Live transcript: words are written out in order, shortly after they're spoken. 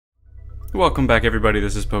Welcome back everybody,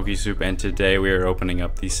 this is pokesoup, and today we are opening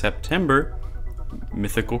up the September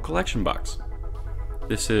Mythical Collection Box.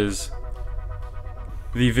 This is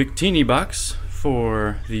the Victini box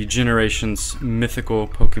for the Generations Mythical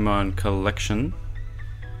Pokemon Collection.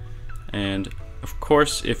 And of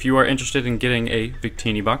course, if you are interested in getting a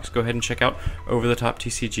Victini box, go ahead and check out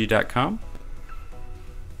overthetoptcg.com.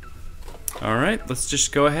 Alright, let's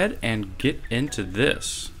just go ahead and get into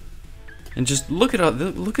this. And just look at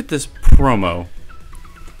this promo.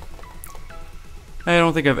 I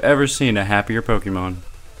don't think I've ever seen a happier Pokemon.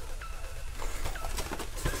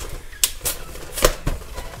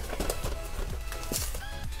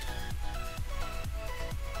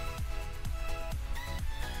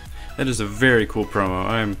 That is a very cool promo.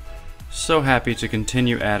 I'm so happy to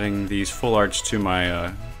continue adding these full arts to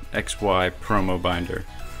my XY promo binder,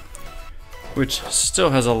 which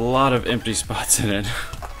still has a lot of empty spots in it.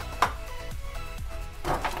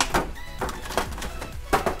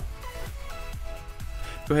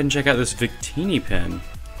 Go ahead and check out this Victini pen.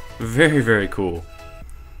 Very, very cool.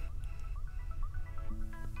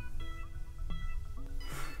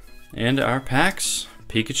 And our packs,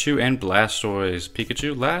 Pikachu and Blastoise.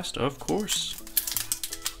 Pikachu last, of course.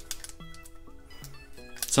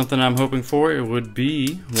 Something I'm hoping for, it would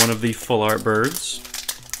be one of the full art birds,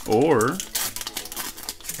 or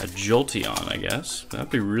a Jolteon, I guess.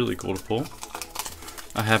 That'd be really cool to pull.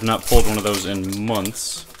 I have not pulled one of those in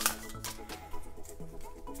months.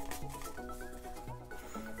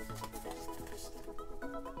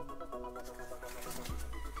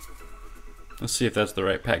 Let's see if that's the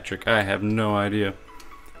right pack trick. I have no idea.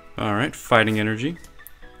 Alright, Fighting Energy,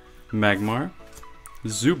 Magmar,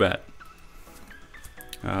 Zubat.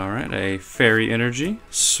 Alright, a Fairy Energy,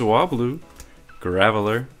 Swablu,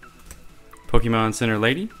 Graveler, Pokemon Center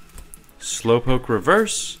Lady, Slowpoke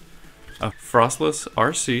Reverse, a Frostless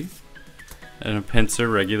RC, and a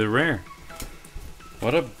Pinsir Regular Rare.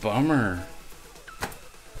 What a bummer.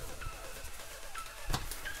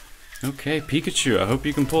 Okay, Pikachu, I hope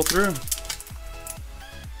you can pull through.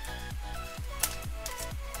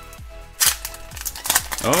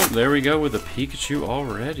 Oh, there we go with a Pikachu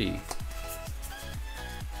already.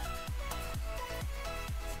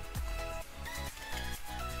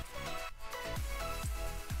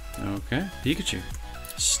 Okay, Pikachu.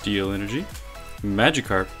 Steel Energy,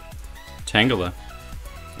 Magikarp, Tangela,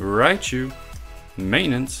 Raichu,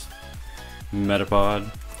 Maintenance, Metapod,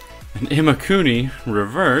 an Imakuni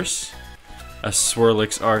Reverse, a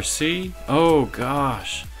Swirlix RC, oh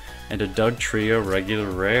gosh, and a Dugtrio Regular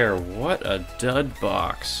Rare. What a dud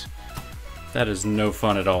box. That is no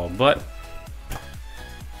fun at all, but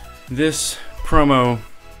this promo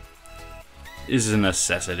is a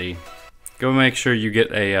necessity. Go make sure you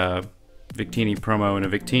get a Victini promo and a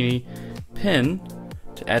Victini pin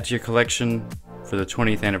to add to your collection for the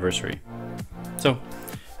 20th anniversary. So,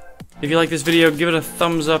 if you like this video, give it a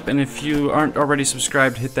thumbs up, and if you aren't already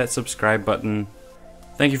subscribed, hit that subscribe button.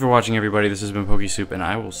 Thank you for watching, everybody. This has been pokesoup, and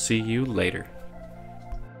I will see you later.